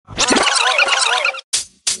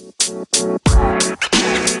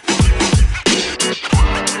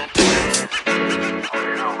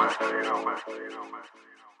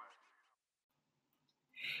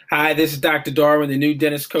Hi, this is Dr. Darwin, the new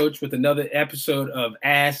dentist coach, with another episode of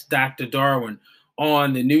Ask Dr. Darwin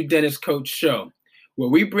on the New Dentist Coach Show, where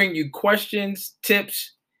we bring you questions,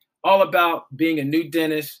 tips, all about being a new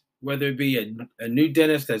dentist, whether it be a new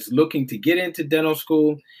dentist that's looking to get into dental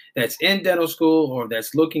school, that's in dental school, or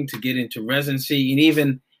that's looking to get into residency. And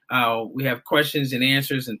even we have questions and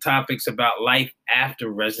answers and topics about life after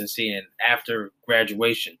residency and after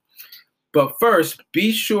graduation. But first,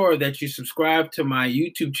 be sure that you subscribe to my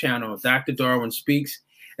YouTube channel, Dr. Darwin Speaks,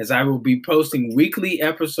 as I will be posting weekly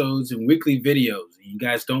episodes and weekly videos.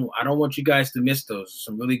 I don't want you guys to miss those.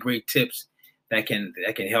 Some really great tips that can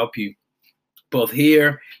help you both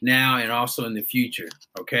here, now, and also in the future.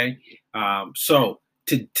 Okay.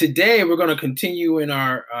 Today we're going to continue in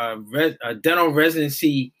our dental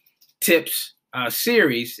residency tips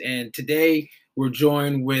series, and today we're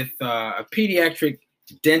joined with a pediatric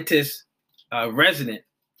dentist resident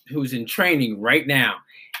who's in training right now,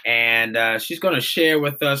 and she's going to share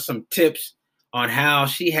with us some tips on how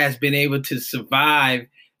she has been able to survive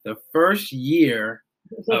the first year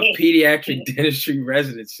of pediatric dentistry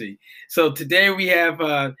residency. So today we have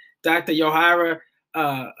Dr. Yohira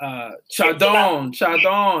Chardon.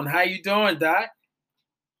 Chardon, how you doing, Doc?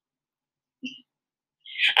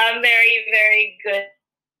 I'm very, very good.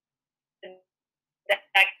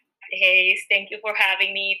 Hayes, thank you for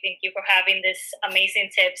having me. Thank you for having this amazing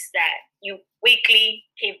tips that you weekly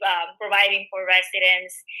keep providing for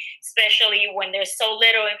residents, especially when there's so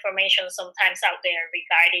little information sometimes out there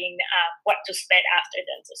regarding what to expect after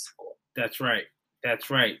dental school. That's right. That's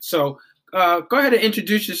right. So go ahead and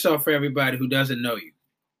introduce yourself for everybody who doesn't know you.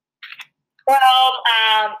 Well,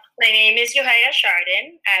 my name is Yohira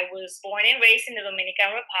Chardon. I was born and raised in the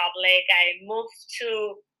Dominican Republic. I moved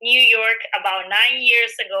to New York about 9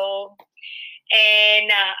 years ago,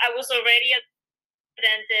 and I was already a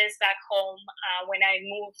dentist back home when I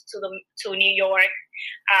moved to New York.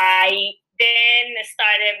 I then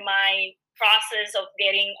started my process of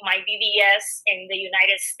getting my DDS in the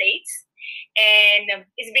United States, and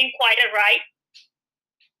it's been quite a ride.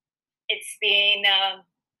 It's been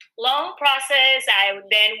long process. I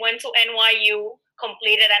then went to NYU,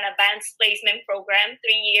 completed an advanced placement program, 3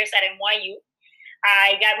 years at NYU.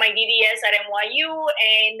 I got my DDS at NYU,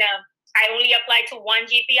 and I only applied to one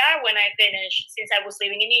GPR when I finished, since I was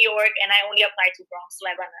living in New York, and I only applied to Bronx,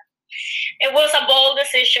 Lebanon. It was a bold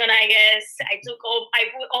decision, I guess. I put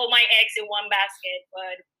all my eggs in one basket,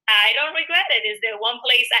 but I don't regret it. It's the one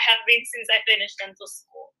place I have been since I finished dental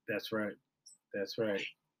school. That's right. That's right.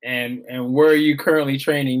 And where are you currently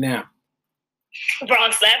training now?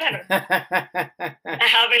 Bronx, Lebanon. I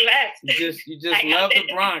haven't left. You just love the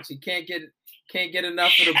Bronx. You can't get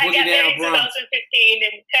enough of the boogie down Bronx. 2015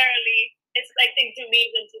 and currently expecting to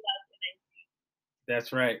leave in 2019.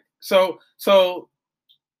 That's right. So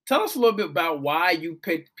tell us a little bit about why you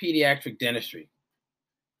picked pediatric dentistry.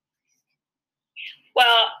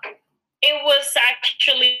 Well, it was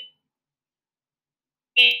actually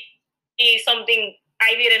something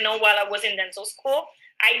I didn't know while I was in dental school.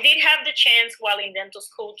 I did have the chance while in dental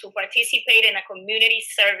school to participate in a community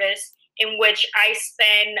service in which I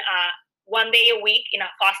spent 1 day a week in a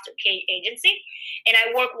foster care agency. And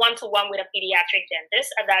I worked one-to-one with a pediatric dentist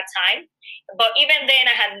at that time. But even then,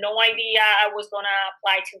 I had no idea I was going to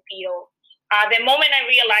apply to pedo. The moment I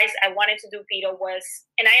realized I wanted to do pedo was,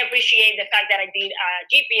 and I appreciate the fact that I did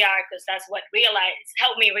GPR, because that's what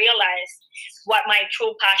helped me realize what my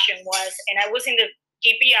true passion was. And I was in the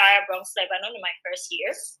GPR at Bronx, Lebanon in my first year,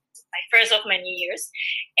 my first of many years.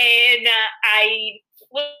 And I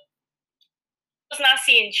was not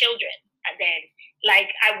seeing children then. Like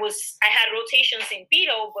I had rotations in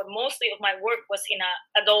pedo, but mostly of my work was in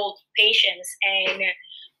adult patients. And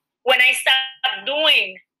when I stopped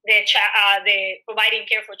doing the providing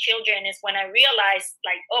care for children is when I realized,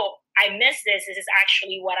 like, oh, I miss this. This is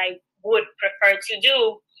actually what I would prefer to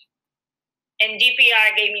do. And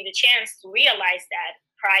GPR gave me the chance to realize that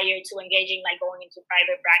prior to engaging, like going into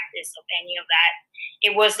private practice of any of that.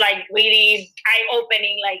 It was like really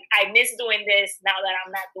eye-opening, like I miss doing this now that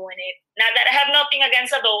I'm not doing it. Not that I have nothing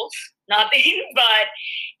against adults, nothing, but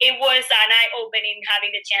it was an eye-opening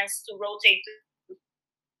having the chance to rotate to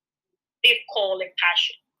deep call and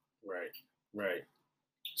passion. Right.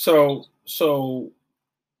 So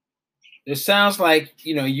it sounds like,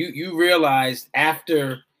 you realized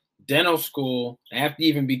after dental school, after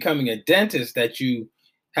even becoming a dentist, that you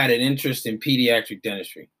had an interest in pediatric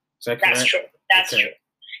dentistry. Is that correct? That's true. That's true.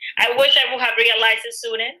 I wish I would have realized it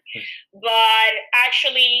sooner, but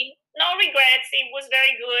actually, no regrets. It was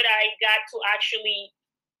very good. I got to actually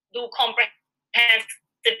do comprehensive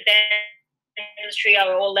dentistry at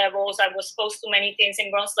all levels. I was exposed to many things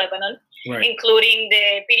in Bronx, Lebanon, Right. including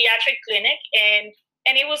the pediatric clinic, and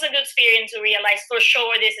it was a good experience to realize for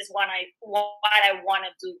sure this is what I want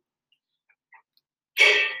to do.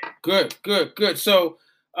 Good. So,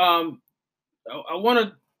 I want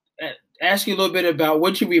to ask you a little bit about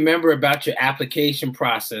what you remember about your application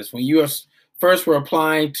process when you first were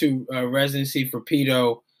applying to residency for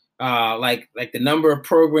pedo, like the number of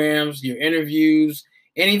programs, your interviews,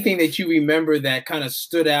 anything that you remember that kind of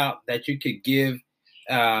stood out that you could give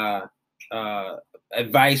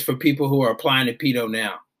advice for people who are applying to pedo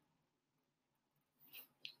now.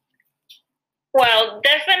 Well,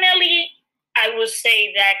 definitely, I would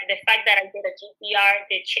say that the fact that I did a GPR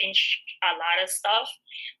did change a lot of stuff.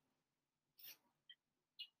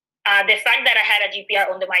 The fact that I had a GPR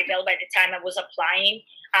under my belt by the time I was applying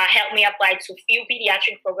helped me apply to few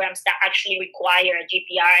pediatric programs that actually require a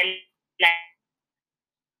GPR, like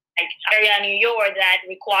area New York that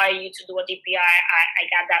require you to do a GPR. I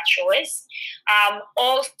got that choice.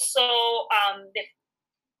 Also, the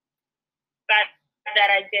fact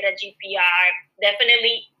that I did a GPR,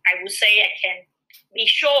 definitely, I would say I can be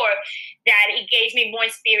sure that it gave me more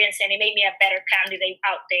experience and it made me a better candidate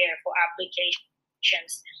out there for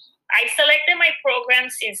applications. I selected my program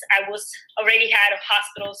since I already had a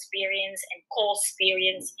hospital experience and call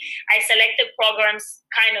experience. I selected programs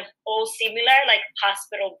kind of all similar, like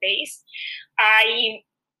hospital-based.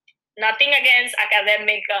 Nothing against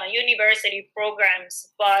academic university programs,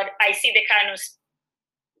 but I see the kind of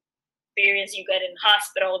experience you get in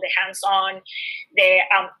hospital, the hands-on,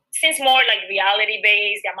 since more like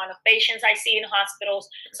reality-based, the amount of patients I see in hospitals.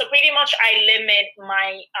 So pretty much I limit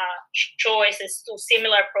my choices to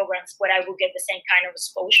similar programs where I will get the same kind of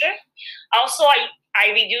exposure. Also, I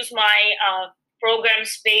reduce my program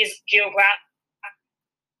space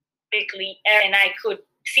geographically, and I could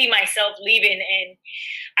see myself leaving. And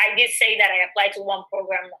I did say that I applied to one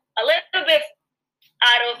program a little bit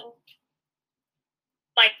out of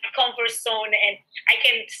my comfort zone, and I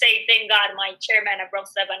can say thank God my chairman at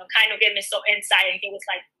Bronx Lebanon kind of gave me some insight, and he was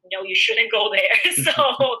like, no, you shouldn't go there. So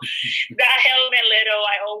that helped me a little.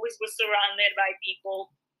 I always was surrounded by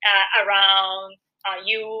people around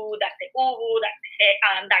you, Dr. Ubu,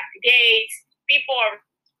 Dr. Gates, people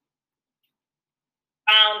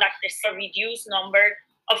around a reduced number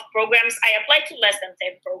of programs. I applied to less than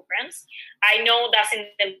 10 programs. I know that's in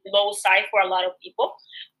the low side for a lot of people.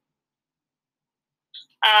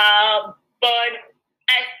 But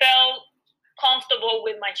I felt comfortable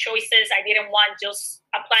with my choices. I didn't want just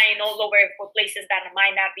applying all over for places that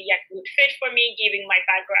might not be a good fit for me, given my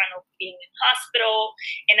background of being in hospital.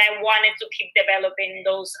 And I wanted to keep developing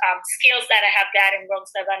those skills that I have got in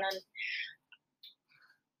Bronx, Lebanon.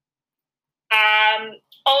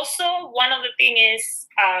 Also, one of the things is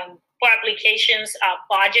for applications,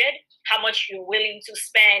 budget, how much you're willing to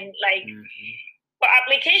spend, like. But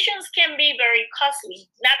applications can be very costly.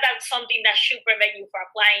 Not that something that should prevent you from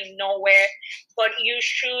applying nowhere, but you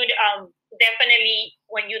should definitely,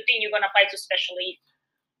 when you think you're going to apply to specialty,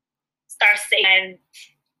 start saving. And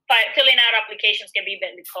filling out applications can be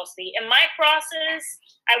very costly. In my process,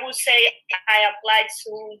 I would say I applied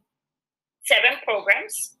to 7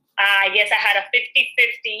 programs. I guess I had a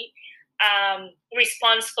 50-50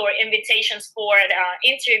 response for invitations for the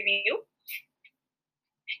interview.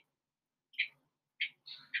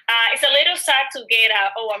 It's a little sad to get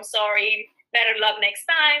I'm sorry, better luck next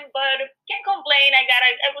time, but can't complain. I got,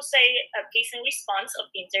 I would say, a decent response of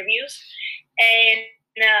interviews. And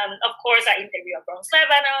of course, I interview at Bronx,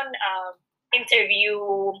 Lebanon, interview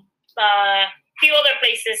a few other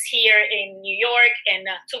places here in New York and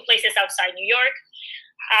 2 places outside New York.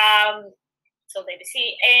 So they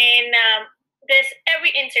see. And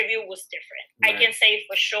every interview was different. Right. I can say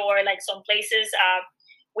for sure, like some places,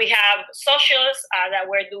 we have socials that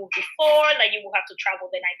were due before, like you will have to travel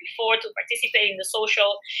the night before to participate in the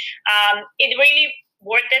social. It really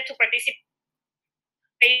worth it to participate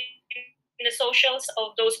in the socials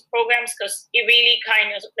of those programs because it really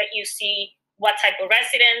kind of let you see what type of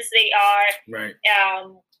residents they are, right?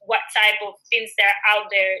 What type of things that are out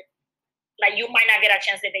there. Like you might not get a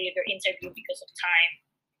chance the day of your interview because of time.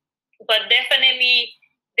 But definitely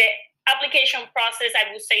the application process,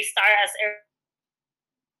 I would say, start as early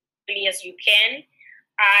as you can.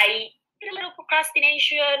 I did a little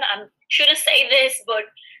procrastination. I shouldn't say this, but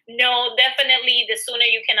no, definitely the sooner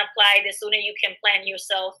you can apply, the sooner you can plan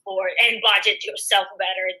yourself for and budget yourself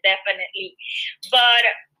better, definitely. But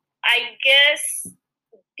I guess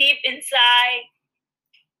deep inside,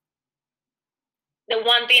 the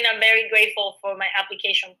one thing I'm very grateful for my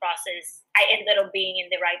application process, I ended up being in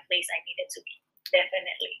the right place I needed to be,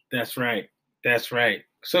 definitely. That's right. That's right.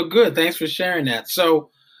 So good. Thanks for sharing that.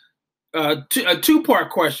 So, a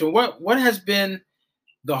two-part question. What has been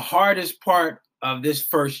the hardest part of this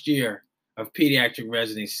first year of pediatric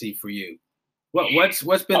residency for you? What's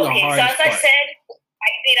been the Okay, so hardest as I part? said, I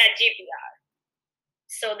did a GPR.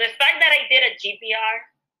 So the fact that I did a GPR,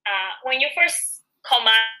 when you first come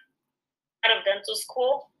out of dental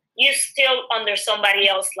school, you still under somebody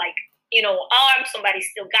else, like, arm, somebody's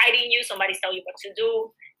still guiding you, somebody's telling you what to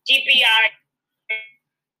do. GPR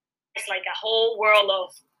is like a whole world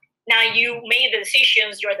of, now you made the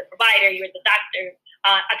decisions, you're the provider, you're the doctor,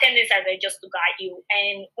 attendants are there just to guide you.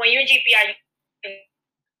 And when you're GPR, you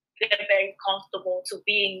get very comfortable to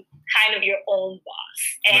being kind of your own boss.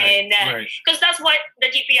 And because that's what the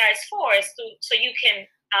GPR is for, is to, so you can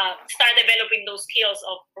start developing those skills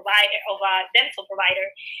of a dental provider.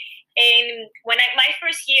 And when my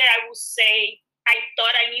first year, I would say I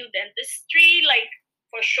thought I knew dentistry, like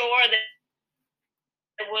for sure that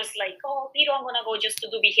it was like, oh, Peter, I'm gonna go just to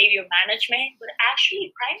do behavior management. But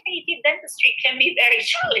actually, primary dentistry can be very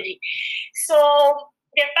challenging. So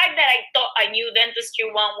the fact that I thought I knew dentistry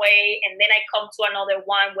one way, and then I come to another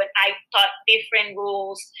one when I taught different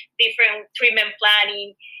rules, different treatment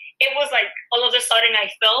planning, it was like all of a sudden I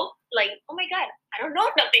felt like, oh my God, I don't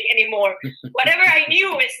know nothing anymore. Whatever I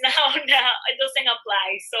knew is now it doesn't apply.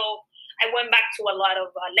 So I went back to a lot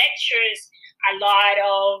of lectures, a lot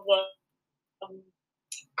of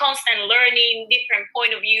constant learning, different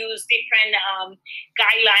point of views, different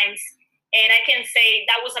guidelines. And I can say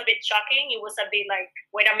that was a bit shocking. It was a bit like,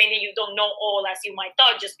 wait a minute, you don't know all as you might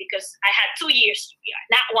thought, just because I had 2 years GPR,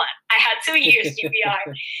 not one. I had 2 years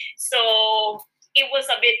GPR. So it was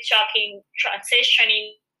a bit shocking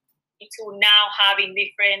transitioning to now having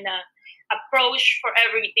different approach for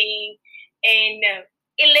everything. And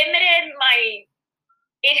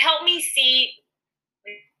it helped me see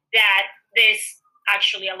that there's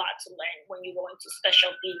actually a lot to learn when you go into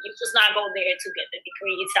specialty. You just not go there to get the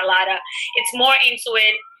degree. It's more into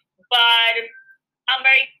it. But I'm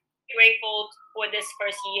very grateful for this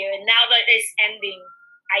first year. Now that it's ending,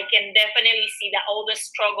 I can definitely see that all the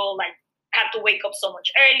struggle, like I have to wake up so much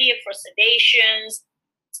earlier for sedations,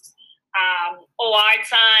 OR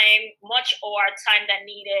time, much OR time that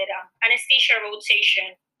needed, anesthesia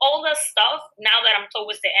rotation, all the stuff. Now that I'm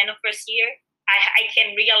towards the end of first year, I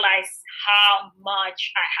can realize how much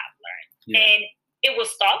I have learned. Yeah. And it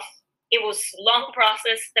was tough. It was a long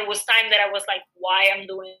process. There was time that I was like, why I'm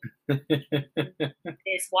doing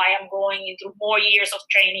this, why I'm going into more years of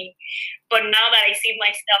training. But now that I see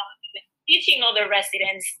myself teaching other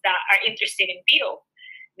residents that are interested in pedo,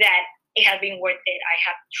 that it has been worth it. I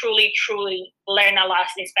have truly, truly learned a lot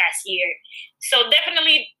this past year. So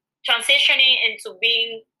definitely transitioning into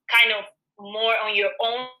being kind of more on your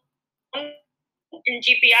own in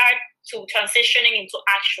GPR to transitioning into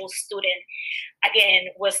actual student, again,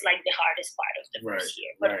 was like the hardest part of the first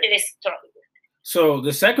year, but it is totally good. So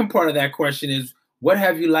the second part of that question is, what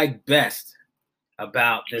have you liked best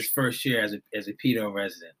about this first year as a pedo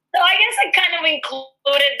resident? So I guess I kind of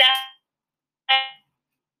included that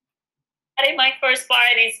in my first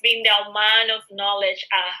part. It's been the amount of knowledge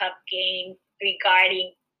I have gained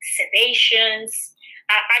regarding sedations,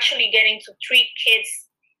 actually getting to treat kids.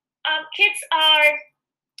 Kids are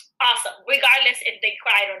awesome, regardless if they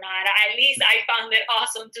cried or not. At least I found it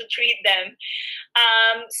awesome to treat them.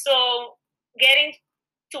 So getting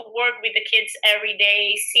to work with the kids every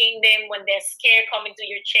day, seeing them when they're scared coming to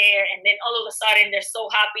your chair, and then all of a sudden they're so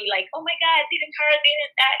happy, like, oh my God, didn't hurt,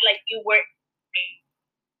 didn't that? Like you were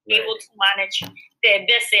able to manage their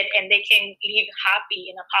visit and they can leave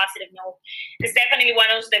happy in a positive note. It's definitely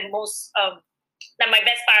one of the most my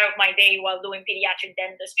best part of my day while doing pediatric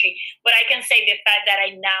dentistry. But I can say the fact that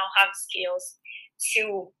I now have skills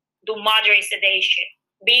to do moderate sedation,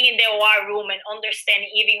 being in the OR room and understanding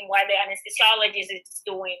even what the anesthesiologist is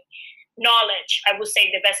doing. Knowledge, I would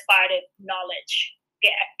say the best part of knowledge.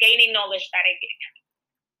 Yeah, gaining knowledge that I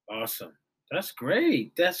get. Awesome. That's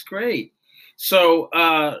great. That's great. So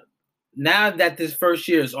now that this first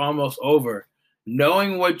year is almost over,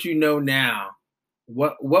 knowing what you know now,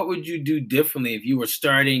 what would you do differently if you were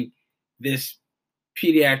starting this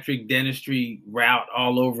pediatric dentistry route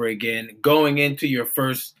all over again, going into your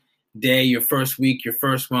first day, your first week, your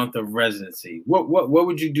first month of residency? What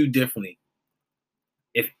would you do differently,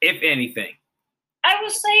 if anything? I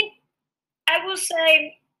would say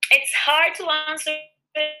it's hard to answer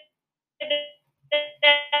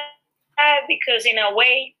because in a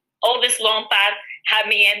way, all this long path had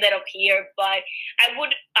me ended up here, but I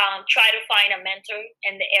would try to find a mentor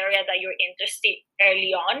in the area that you're interested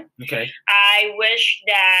early on. Okay. I wish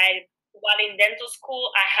that while in dental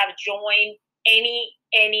school, I have joined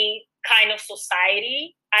any kind of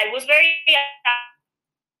society. I was very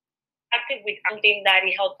active with something that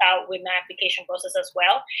it helped out with my application process as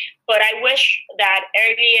well. But I wish that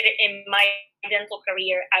earlier in my dental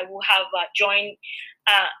career, I would have joined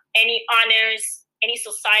any honors, any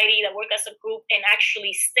society that work as a group, and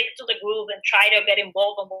actually stick to the group and try to get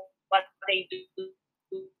involved in what they do.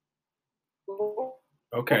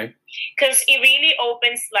 Okay. Because it really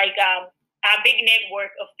opens like a big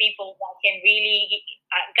network of people that can really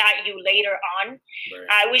guide you later on. Right.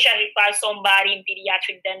 I wish I had found somebody in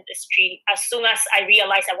pediatric dentistry as soon as I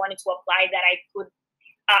realized I wanted to apply, that I could,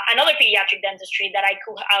 another pediatric dentistry, that I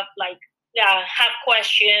could have have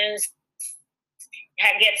questions,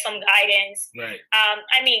 get some guidance. Right.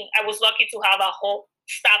 I mean, I was lucky to have a whole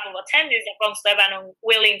staff of attendants from Lebanon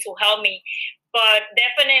willing to help me, but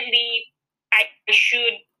definitely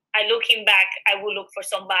looking back, I will look for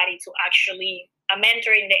somebody to actually a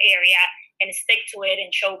mentor in the area and stick to it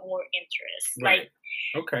and show more interest. Right.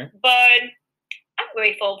 Okay. But I'm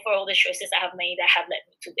grateful for all the choices I have made that have led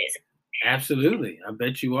me to this. Absolutely. I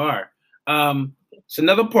bet you are. So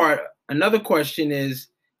another question is,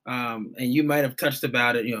 and you might have touched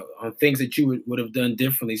about it, on things that you would have done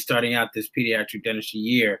differently starting out this pediatric dentistry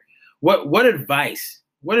year. What advice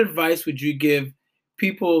would you give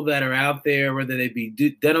people that are out there, whether they be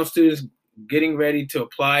dental students getting ready to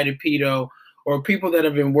apply to pedo, or people that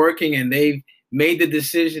have been working and they've made the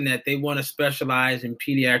decision that they want to specialize in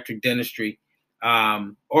pediatric dentistry,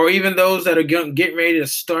 or even those that are getting ready to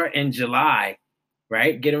start in July,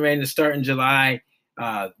 right? Getting ready to start in July,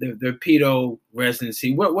 their pedo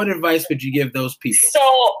residency. What advice would you give those people? So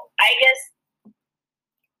I guess,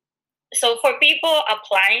 so for people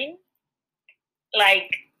applying, like,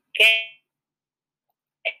 get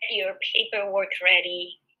your paperwork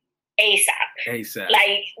ready ASAP.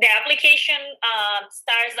 Like, the application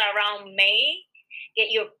starts around May.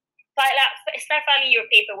 Start filing your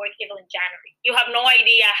paperwork even in January. You have no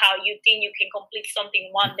idea how you think you can complete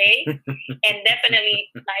something one day, and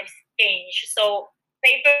definitely lives change. So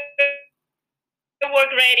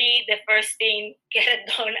paperwork ready, the first thing, get it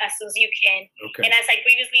done as soon as you can. Okay. And as I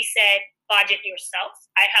previously said, budget yourself.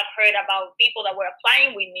 I have heard about people that were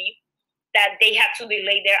applying with me that they had to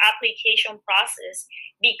delay their application process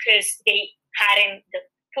because they hadn't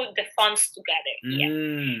put the funds together yet.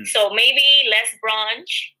 So maybe let's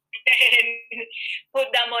brunch and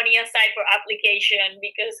put that money aside for application,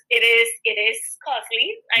 because it is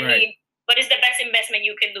costly. I mean, but it's the best investment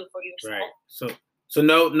you can do for yourself. Right. So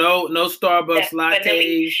no Starbucks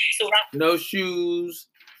lattes, no shoes,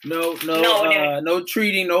 no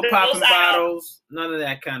treating, no popping bottles, none of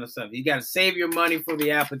that kind of stuff. You got to save your money for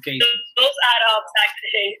the application. Those add up,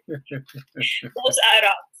 actually. Those add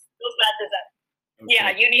up. Those matters up. Okay. Yeah,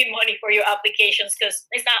 you need money for your applications, because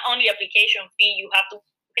it's not only application fee. You have to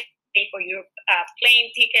pay for your plane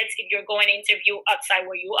tickets if you're going to interview outside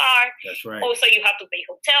where you are. That's right. Also, you have to pay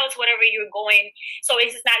hotels wherever you're going. So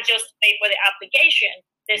it's not just to pay for the application.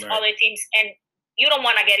 There's other things, and you don't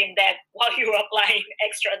want to get in debt while you're applying,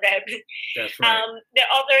 extra debt. That's right. The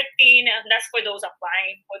other thing, that's for those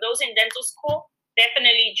applying. For those in dental school,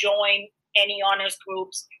 definitely join any honors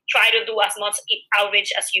groups. Try to do as much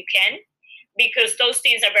outreach as you can, because those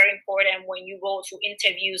things are very important when you go to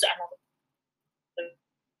interviews and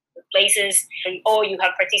places. Or you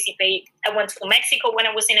have participated. I went to Mexico when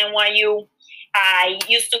I was in NYU. I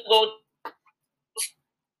used to go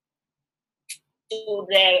to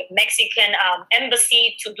the Mexican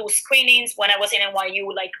embassy to do screenings when I was in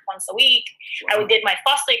NYU, like once a week. Wow. I did my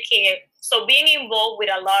foster care. So being involved with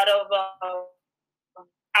a lot of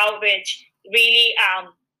outreach really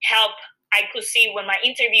helped. I could see when my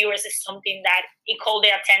interviewers is something that it called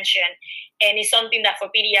their attention, and it's something that for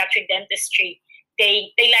pediatric dentistry,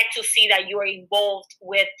 they like to see that you are involved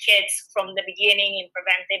with kids from the beginning in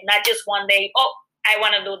preventive, not just one day, oh, I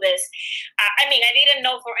want to do this. I mean, I didn't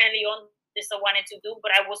know for early on this I wanted to do,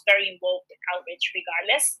 but I was very involved with outreach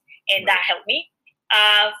regardless, and that helped me.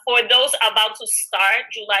 For those about to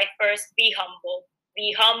start July 1st, be humble.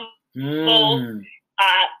 Be humble.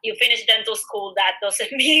 You finish dental school, that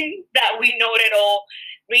doesn't mean that we know it all.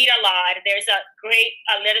 Read a lot. There's a great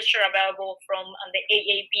literature available from the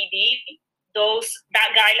AAPD.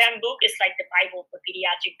 That guideline book is like the Bible for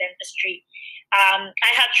pediatric dentistry.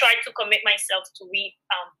 I have tried to commit myself to read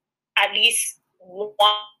at least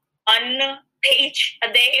one page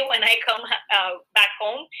a day when I come back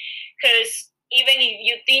home, because even if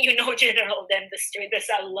you think you know general dentistry, there's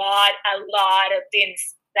a lot of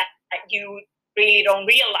things that you really don't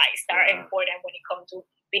realize that are important when it comes to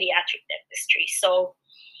pediatric dentistry. So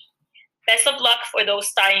best of luck for those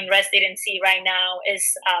starting residency right now.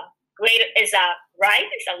 Is great. It's a ride.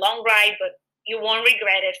 It's a long ride, but you won't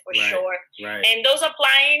regret it for sure. Right. And those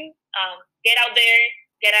applying, get out there,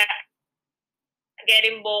 get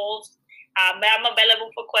involved. I'm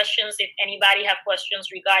available for questions if anybody have questions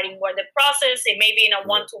regarding what the process. It may be in a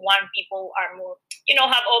one-to-one. People are more,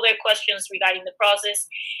 have other questions regarding the process,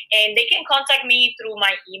 and they can contact me through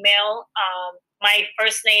my email. My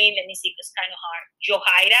first name, let me see, it's kind of hard.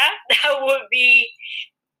 Johaira. That would be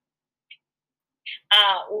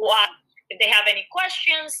what. If they have any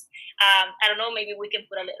questions, I don't know. Maybe we can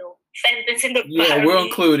put a little sentence in the. Yeah, we'll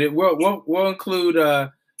include it. We'll include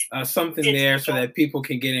something there so that people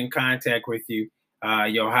can get in contact with you.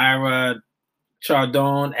 Johaira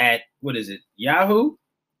Chardon at, what is it, Yahoo?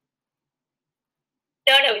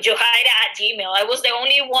 No, Johaira at Gmail. I was the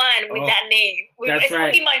only one with that name. It's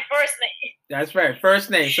only my first name. That's right, first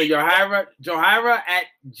name. So Johaira at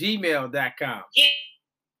gmail.com.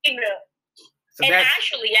 Gmail. So and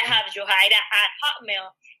actually, I have Johaira at Hotmail,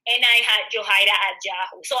 and I had Johaira at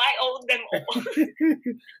Yahoo. So I own them all.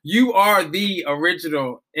 You are the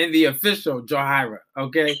original and the official Johaira,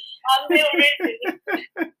 okay? I'm the original.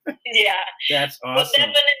 Yeah. That's awesome. But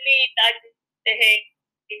definitely,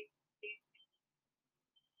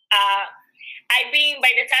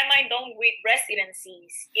 by the time I'm done with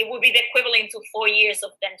residencies, it would be the equivalent to 4 years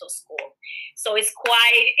of dental school. So it's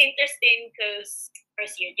quite interesting because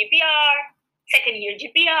first year GPR, second year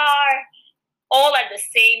GPR, all at the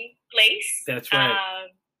same place. That's right.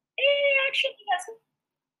 Actually, that's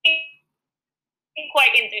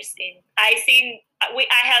quite interesting. I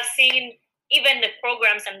have seen even the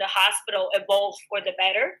programs in the hospital evolve for the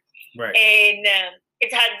better. Right. And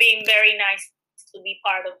it has been very nice to be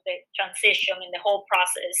part of the transition and the whole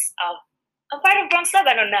process of. I'm part of Bronx 7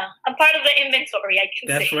 now. I'm part of the inventory, I can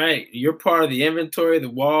say. That's right. You're part of the inventory, the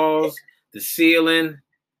walls, the ceiling,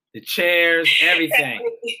 the chairs, everything.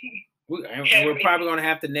 We're probably going to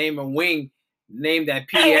have to name that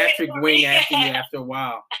pediatric wing after you after a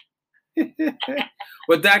while.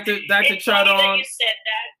 Well, Dr. Chardon. That you said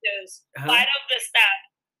that because part of the staff.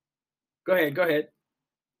 Go ahead.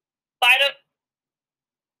 Part of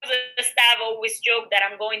the staff always joke that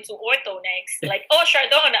I'm going to ortho next. Like, oh,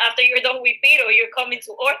 Chardon, after you're done with pedo, you're coming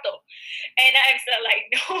to ortho. And I'm still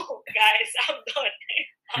like, no, guys, I'm done.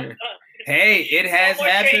 Hey, it has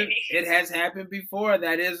happened. Training. It has happened before.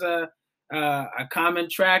 That is a common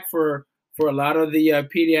track for a lot of the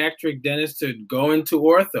pediatric dentists to go into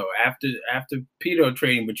ortho after pedo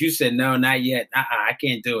training. But you said no, not yet. I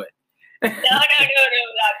can't do it. No.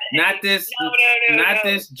 Not this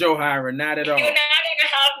Johaira, not at all. You're not gonna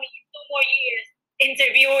have me 2 more years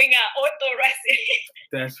interviewing an ortho resident.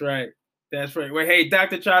 That's right. Well, hey,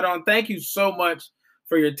 Dr. Chardon, thank you so much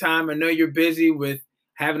for your time. I know you're busy with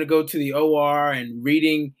having to go to the OR and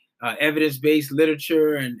reading evidence-based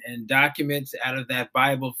literature and documents out of that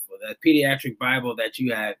Bible, that pediatric Bible that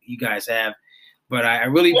you guys have. But I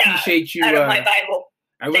really appreciate you. Out of my Bible.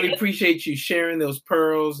 I really appreciate you sharing those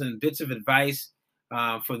pearls and bits of advice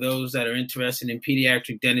for those that are interested in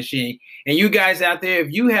pediatric dentistry. And you guys out there,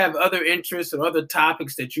 if you have other interests or other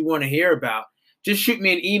topics that you want to hear about, just shoot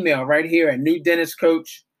me an email right here at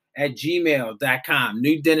newdentistcoach@gmail.com.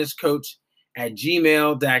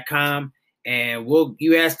 newdentistcoach@gmail.com. And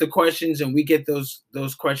you ask the questions and we get those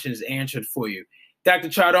questions answered for you. Dr.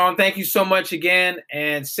 Chardon, thank you so much again,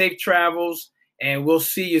 and safe travels, and we'll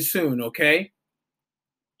see you soon, okay?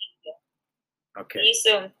 Okay. See you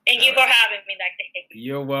soon. Thank you for having me, Dr. Hick.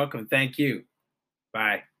 You're welcome. Thank you.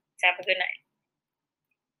 Bye. Have a good night.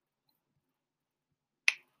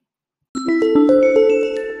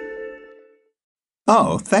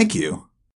 Oh, thank you.